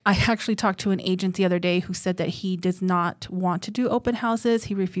I actually talked to an agent the other day who said that he does not want to do open houses.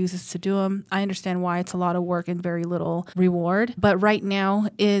 He refuses to do them. I understand why. It's a lot of work and very little reward. But right now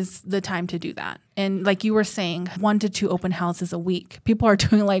is the time to do that. And like you were saying, 1 to 2 open houses a week. People are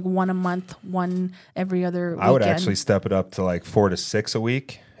doing like 1 a month, 1 every other weekend. I would actually step it up to like 4 to 6 a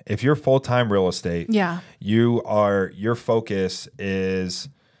week. If you're full-time real estate, your focus is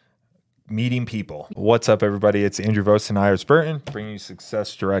meeting people. What's up, everybody? It's Andrew Vost and Iris Burton, bringing you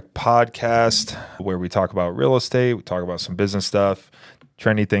Success Direct podcast, where we talk about real estate, we talk about some business stuff,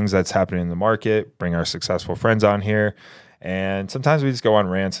 trendy things that's happening in the market, bring our successful friends on here, and sometimes we just go on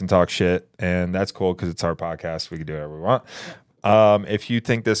rants and talk shit, and that's cool because it's our podcast. We can do whatever we want. If you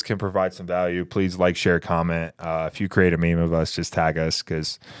think this can provide some value, please like, share, comment. If you create a meme of us, just tag us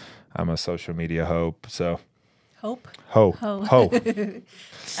because I'm a social media hope. So Hope. Ho.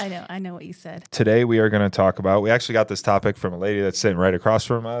 I know what you said. Today we are going to talk about, we actually got this topic from a lady that's sitting right across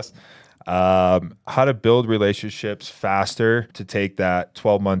from us, how to build relationships faster to take that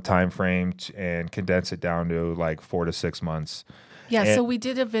 12-month time frame and condense it down to like 4 to 6 months. Yeah, so we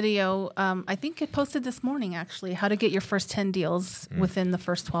did a video, I think it posted this morning actually, how to get your first 10 deals within the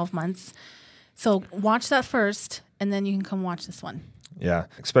first 12 months. So watch that first, and then you can come watch this one. Yeah,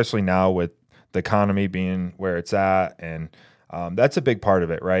 especially now with the economy being where it's at, and that's a big part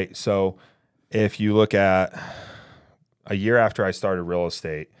of it, right? So if you look at a year after I started real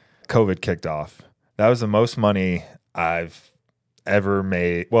estate, COVID kicked off. That was the most money I've ever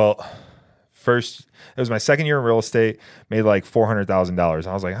made. Well, first, it was my second year in real estate, made like $400,000.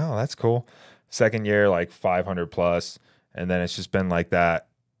 I was like, oh, that's cool. Second year, like 500 plus. And then it's just been like that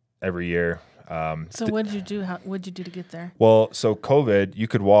every year. So what did you do? What did you do to get there? Well, so COVID, you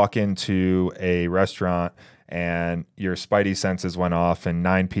could walk into a restaurant and your spidey senses went off and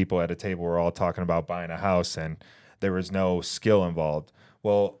 9 people at a table were all talking about buying a house and there was no skill involved.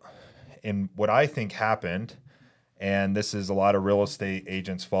 Well, in what I think happened, and this is a lot of real estate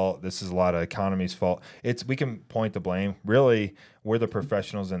agents' fault, this is a lot of economy's fault. We can point the blame. Really, we're the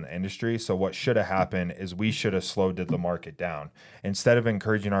professionals in the industry. So what should have happened is we should have slowed the market down. Instead of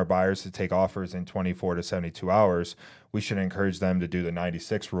encouraging our buyers to take offers in 24 to 72 hours, we should encourage them to do the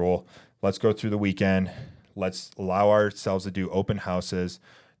 96 rule. Let's go through the weekend. Let's allow ourselves to do open houses,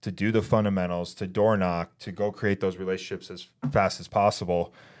 to do the fundamentals, to door knock, to go create those relationships as fast as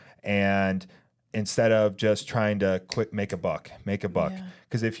possible. And instead of just trying to make a buck.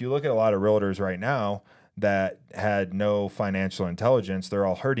 Because if you look at a lot of realtors right now that had no financial intelligence, they're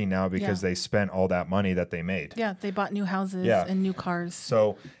all hurting now because they spent all that money that they made. Yeah, they bought new houses and new cars.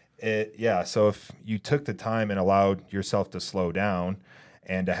 So if you took the time and allowed yourself to slow down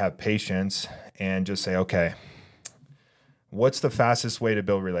and to have patience and just say, okay, what's the fastest way to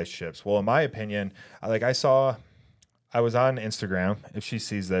build relationships? Well, in my opinion, I was on Instagram. If she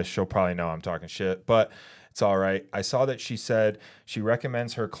sees this, she'll probably know I'm talking shit, but it's all right. I saw that she said she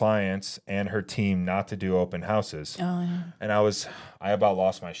recommends her clients and her team not to do open houses. Oh, yeah. And I about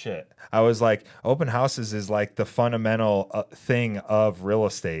lost my shit. I was like, open houses is like the fundamental thing of real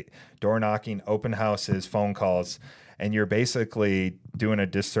estate. Door knocking, open houses, phone calls, and you're basically doing a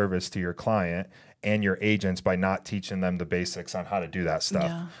disservice to your client and your agents by not teaching them the basics on how to do that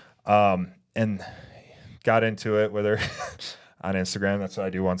stuff. Yeah. And got into it with her on Instagram. That's what I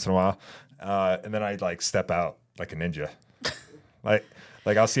do once in a while. And then I'd like step out like a ninja. like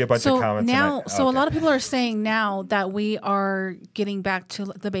I'll see a bunch of comments. Now, a lot of people are saying now that we are getting back to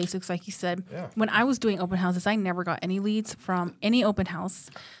the basics, like you said. Yeah. When I was doing open houses, I never got any leads from any open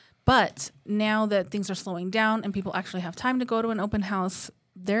house. But now that things are slowing down and people actually have time to go to an open house,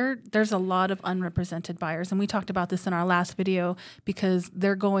 there's a lot of unrepresented buyers, and we talked about this in our last video because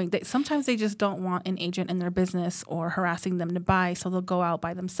sometimes they just don't want an agent in their business or harassing them to buy, so they'll go out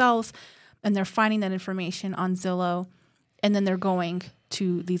by themselves, and they're finding that information on Zillow, and then they're going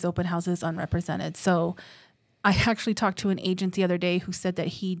to these open houses unrepresented. So I actually talked to an agent the other day who said that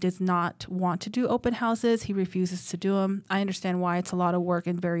he does not want to do open houses. He refuses to do them. I understand why. It's a lot of work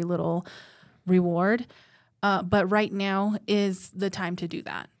and very little reward. But right now is the time to do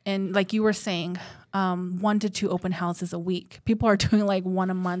that. And like you were saying, 1 to 2 open houses a week. People are doing like 1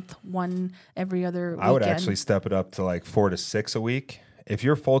 a month, 1 every other weekend. I would actually step it up to like 4 to 6 a week. If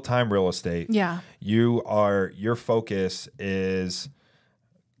you're full-time real estate, your focus is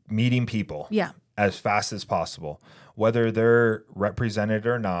meeting people as fast as possible. Whether they're represented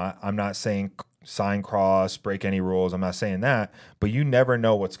or not, I'm not saying sign cross, break any rules. I'm not saying that, but you never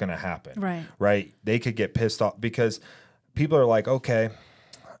know what's going to happen. Right. They could get pissed off because people are like, okay,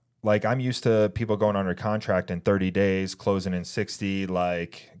 like I'm used to people going under contract in 30 days, closing in 60,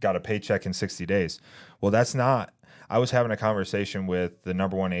 like got a paycheck in 60 days. Well, that's not, I was having a conversation with the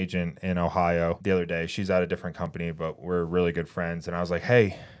number one agent in Ohio the other day. She's at a different company, but we're really good friends. And I was like,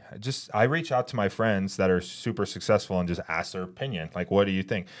 hey, I reach out to my friends that are super successful and just ask their opinion. Like, what do you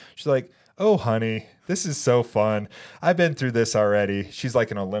think? She's like, oh, honey, this is so fun. I've been through this already. She's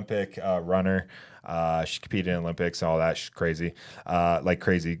like an Olympic runner. She competed in Olympics and all that. She's crazy, like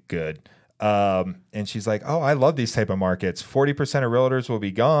crazy good. And she's like, oh, I love these type of markets. 40% of realtors will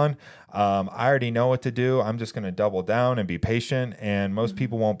be gone. I already know what to do. I'm just going to double down and be patient. And most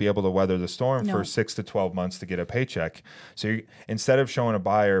people won't be able to weather the storm for 6 to 12 months to get a paycheck. So instead of showing a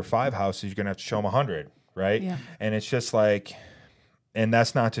buyer 5 houses, you're going to have to show them 100, right? Yeah. And it's just like, and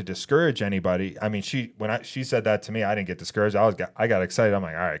that's not to discourage anybody. I mean, she said that to me, I didn't get discouraged. I got excited. I'm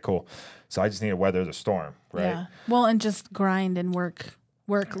like, all right, cool. So I just need to weather the storm, right? Yeah. Well, and just grind and work.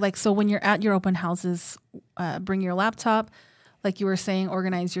 Like, so when you're at your open houses, bring your laptop, like you were saying,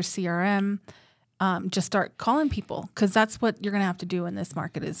 organize your CRM, just start calling people, because that's what you're going to have to do in this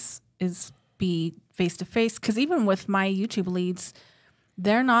market is be face-to-face. Because even with my YouTube leads,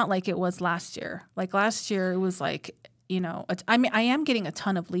 they're not like it was last year. Like last year, it was like, I mean, I am getting a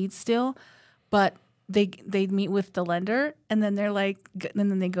ton of leads still, but they meet with the lender and then they're like, and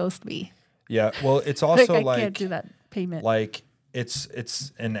then they ghost me. Yeah. Well, it's also I can't do that payment. Like,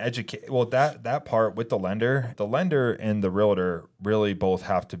 it's an well, that part with the lender and the realtor really both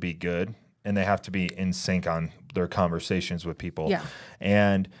have to be good, and they have to be in sync on their conversations with people. Yeah.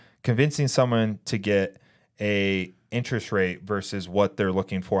 And convincing someone to get a interest rate versus what they're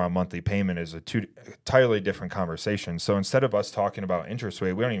looking for on monthly payment is a entirely different conversation. So instead of us talking about interest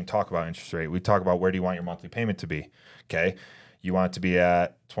rate, we don't even talk about interest rate. We talk about, where do you want your monthly payment to be? Okay. You want it to be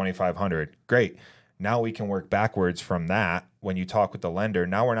at $2,500. Great. Now we can work backwards from that. When you talk with the lender,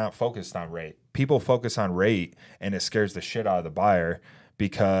 now we're not focused on rate. People focus on rate and it scares the shit out of the buyer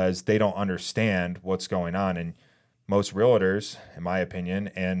because they don't understand what's going on. And most realtors, in my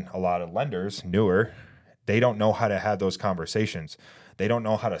opinion, and a lot of lenders, newer, they don't know how to have those conversations. They don't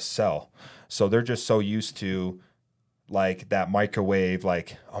know how to sell. So they're just so used to like that microwave,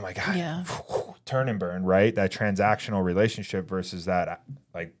 like, oh my God, yeah. turn and burn, right? That transactional relationship versus that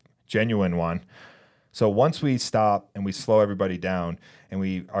like genuine one. So once we stop and we slow everybody down and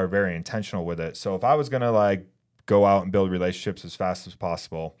we are very intentional with it. So if I was going to like go out and build relationships as fast as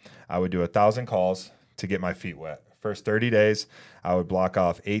possible, I would do 1,000 calls to get my feet wet. First 30 days, I would block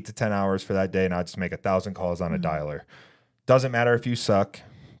off 8 to 10 hours for that day, and I'd just make 1,000 calls on a dialer. Doesn't matter if you suck.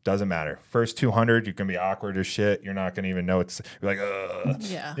 Doesn't matter. First 200, you can be awkward as shit. You're not going to even know you're like, ugh.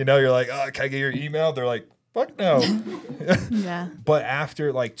 Yeah. You're like, oh, can I get your email? They're like, fuck no. Yeah. But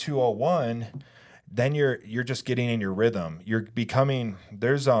after like 201, then you're just getting in your rhythm. You're becoming,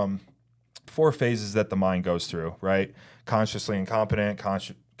 there's 4 phases that the mind goes through, right? Consciously incompetent,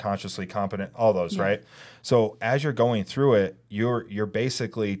 consciously competent, all those, right? So as you're going through it, you're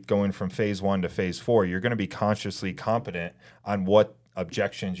basically going from phase 1 to phase 4. You're going to be consciously competent on what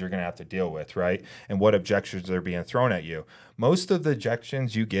objections you're going to have to deal with, right? And what objections are being thrown at you. Most of the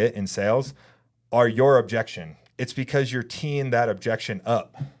objections you get in sales are your objection. It's because you're teeing that objection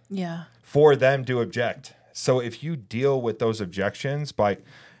up. Yeah. For them to object. So if you deal with those objections by,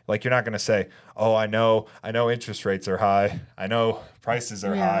 like, you're not going to say, oh, I know interest rates are high. I know prices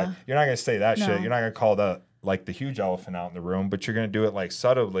are high. You're not going to say that shit. You're not going to call the huge elephant out in the room, but you're going to do it like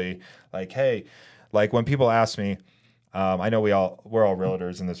subtly. Like, hey, like when people ask me, I know we're all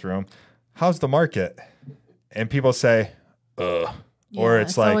realtors in this room. How's the market? And people say, ugh. Yeah, or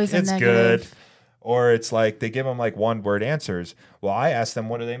it's like, it's good. Or it's like, they give them like 1-word answers. Well, I ask them,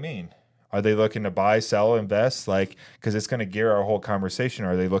 what do they mean? Are they looking to buy, sell, invest? Like, because it's going to gear our whole conversation.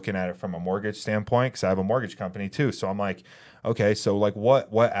 Are they looking at it from a mortgage standpoint? Because I have a mortgage company too. So I'm like, okay, so like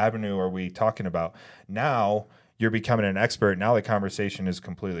what avenue are we talking about? Now you're becoming an expert. Now the conversation is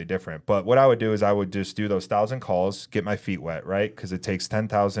completely different. But what I would do is I would just do those 1,000 calls, get my feet wet, right? Because it takes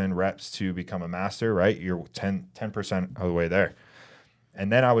 10,000 reps to become a master, right? You're 10% of the way there.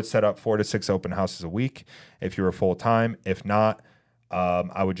 And then I would set up 4 to 6 open houses a week if you were full time. If not,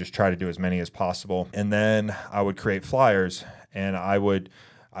 I would just try to do as many as possible. And then I would create flyers, and I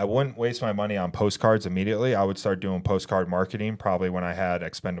wouldn't waste my money on postcards immediately. I would start doing postcard marketing probably when I had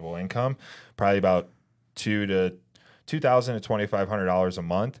expendable income, probably about $2,000 to $2,500 a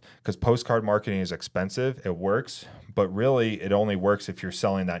month, because postcard marketing is expensive. It works, but really it only works if you're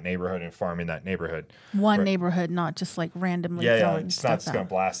selling that neighborhood and farming that neighborhood. One neighborhood, not just like randomly. Yeah, it's not just going to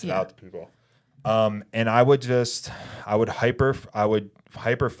blast it out to people. And I would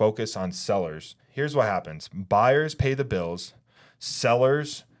hyper focus on sellers. Here's what happens. Buyers pay the bills.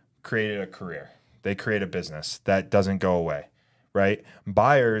 Sellers created a career. They create a business that doesn't go away. right?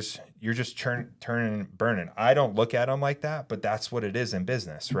 Buyers, you're just turning and burning. I don't look at them like that, but that's what it is in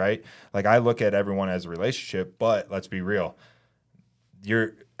business, right? Like I look at everyone as a relationship, but let's be real.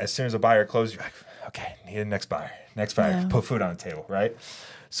 As soon as a buyer closes, you're like, okay, need a next buyer, Yeah. put food on the table, right?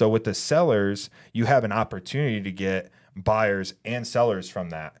 So with the sellers, you have an opportunity to get buyers and sellers from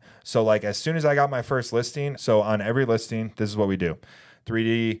that. So like as soon as I got my first listing, so on every listing, this is what we do: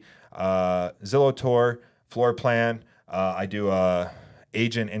 3D, Zillow tour, floor plan. I do a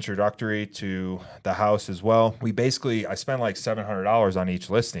agent introductory to the house as well. I spend like $700 on each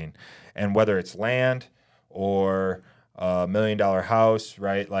listing, and whether it's land or $1 million house,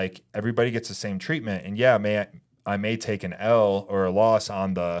 right? Like everybody gets the same treatment. And yeah, I may take an L or a loss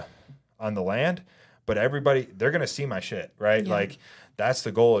on the land, but everybody, they're gonna see my shit, right? Yeah. Like that's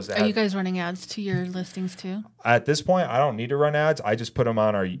the goal. Is that Are you guys running ads to your listings too? at this point, I don't need to run ads. I just put them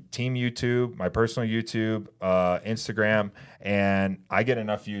on our team YouTube, my personal YouTube, Instagram, and I get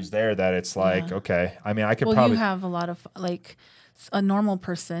enough views there that it's like, Yeah. okay. I mean, I could Well, probably. you have a lot of like a normal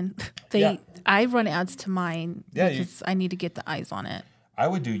person. Yeah. I run ads to mine Yeah, because I need to get the eyes on it. I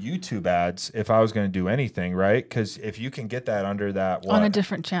would do YouTube ads if I was going to do anything, right? Because if you can get that under that, On a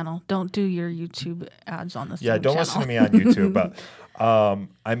different channel. Don't do your YouTube ads on the same yeah, don't channel. listen to me on YouTube. But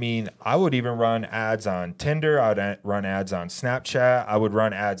I mean, I would even run ads on Tinder. I would run ads on Snapchat. I would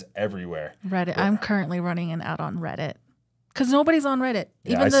run ads everywhere. Reddit. I'm currently running an ad on Reddit because nobody's on Reddit.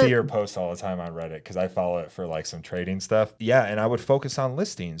 Yeah, I see your posts all the time on Reddit because I follow it for like some trading stuff. Yeah, and I would focus on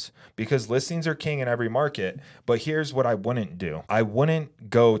listings because listings are king in every market. But here's what I wouldn't do. I wouldn't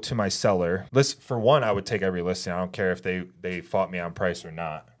go to my seller. For one, I would take every listing. I don't care if they fought me on price or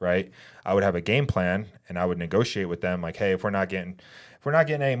not, right? I would have a game plan and I would negotiate with them like, hey, if we're not getting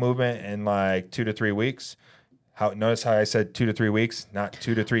any movement in like 2 to 3 weeks, notice how I said 2 to 3 weeks, not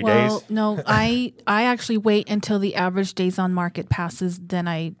 2 to 3 Well, days? no, I actually wait until the average days on market passes, then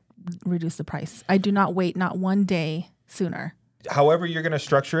I reduce the price. I do not wait not one day sooner. However you're going to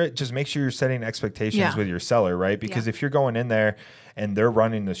structure it, just make sure you're setting expectations with your seller, right? Because if you're going in there and they're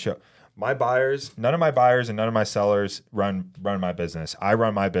running the show, none of my buyers and none of my sellers run my business. I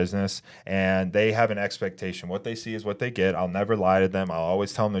run my business and they have an expectation. What they see is what they get. I'll never lie to them. I'll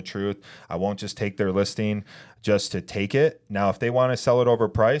always tell them the truth. I won't just take their listing just to take it. Now, if they want to sell it over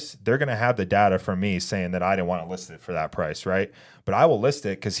price, they're going to have the data from me saying that I didn't want to list it for that price, right? But I will list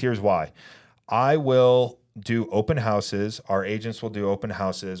it because here's why. I will do open houses. Our agents will do open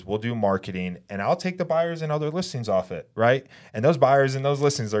houses. We'll do marketing, and I'll take the buyers and other listings off it, right? And those buyers and those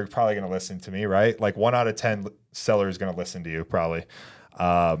listings are probably going to listen to me, right? Like 1 out of 10 sellers is going to listen to you probably.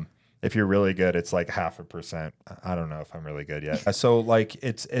 If you're really good, it's like 0.5%. I don't know if I'm really good yet. So like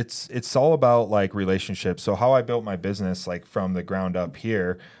it's all about like relationships. So how I built my business like from the ground up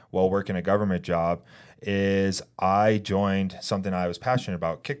here while working a government job is I joined something I was passionate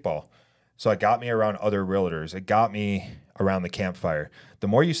about, kickball. So it got me around other realtors. It got me around the campfire. The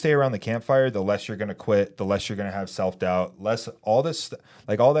more you stay around the campfire, the less you're going to quit, the less you're going to have self-doubt, less all this,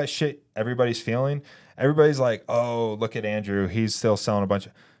 like all that shit everybody's feeling. Everybody's like, oh, look at Andrew. He's still selling a bunch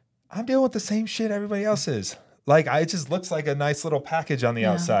of, I'm dealing with the same shit everybody else is. Like, it just looks like a nice little package on the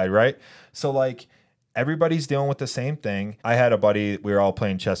outside, right? So like everybody's dealing with the same thing. I had a buddy, we were all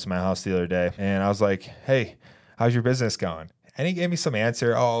playing chess in my house the other day, and I was like, hey, how's your business going? And he gave me some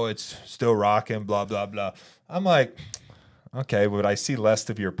answer. Oh, it's still rocking, blah, blah, blah. I'm like, okay, but I see less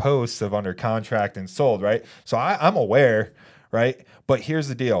of your posts of under contract and sold, right? So I'm aware, right? But here's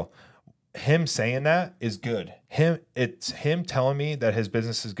the deal. Him saying that is good. It's him telling me that his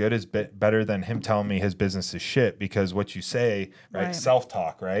business is good is better than him telling me his business is shit, because what you say, right?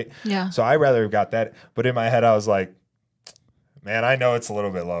 Self-talk, right? Yeah. So I rather have got that. But in my head, I was like, man, I know it's a little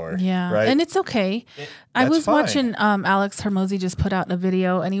bit lower. Yeah. Right. And it's okay. I was fine. watching Alex Hermosi just put out a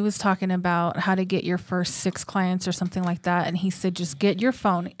video, and he was talking about how to get your first 6 clients or something like that. And he said, just get your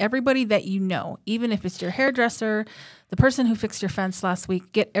phone. Everybody that you know, even if it's your hairdresser, the person who fixed your fence last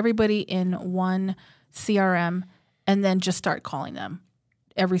week, get everybody in one CRM and then just start calling them,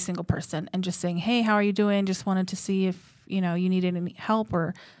 every single person, and just saying, hey, how are you doing? Just wanted to see if, you needed any help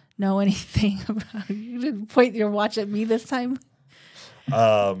or know anything about it. You didn't point your watch at me this time.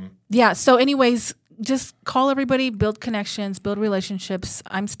 Yeah. So anyways, just call everybody, build connections, build relationships.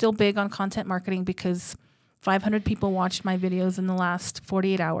 I'm still big on content marketing because 500 people watched my videos in the last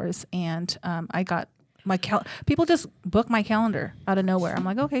 48 hours. And I got my people just book my calendar out of nowhere. I'm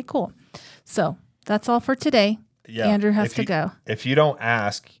like, okay, cool. So that's all for today. Yeah. Andrew has to go. If you don't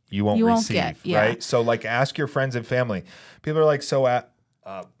ask, you won't receive, get, yeah. right? So like ask your friends and family. People are like,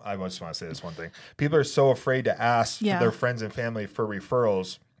 I just want to say this one thing. People are so afraid to ask their friends and family for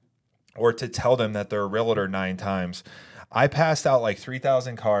referrals or to tell them that they're a realtor 9 times. I passed out like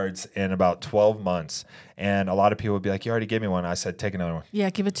 3,000 cards in about 12 months. And a lot of people would be like, you already gave me one. I said, take another one. Yeah,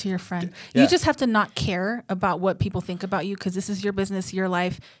 give it to your friend. Yeah. You just have to not care about what people think about you because this is your business, your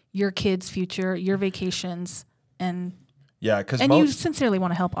life, your kids' future, your vacations. And you sincerely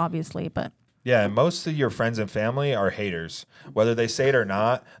want to help, obviously, but... Yeah, and most of your friends and family are haters. Whether they say it or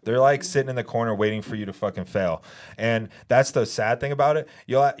not, they're like sitting in the corner waiting for you to fucking fail. And that's the sad thing about it.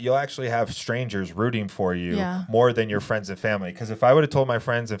 You'll actually have strangers rooting for you more than your friends and family. Because if I would have told my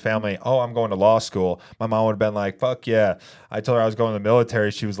friends and family, oh, I'm going to law school, my mom would have been like, fuck yeah. I told her I was going to the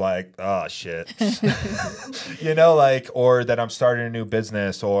military. She was like, oh, shit. Or that I'm starting a new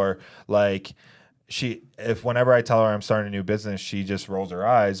business or like... If whenever I tell her I'm starting a new business, she just rolls her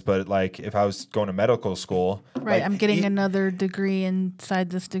eyes. But like if I was going to medical school, right, I'm getting another degree inside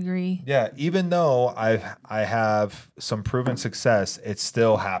this degree. Yeah, even though I have some proven success, it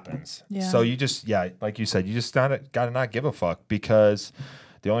still happens. Yeah. So you just like you said, you just gotta not give a fuck because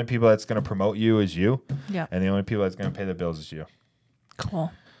the only people that's gonna promote you is you. Yeah. And the only people that's gonna pay the bills is you.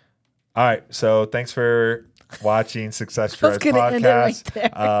 Cool. All right. So thanks for watching Success Drives podcast.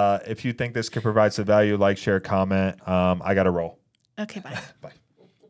 Right if you think this could provide some value, like, share, comment. I got to roll. Okay, bye. Bye.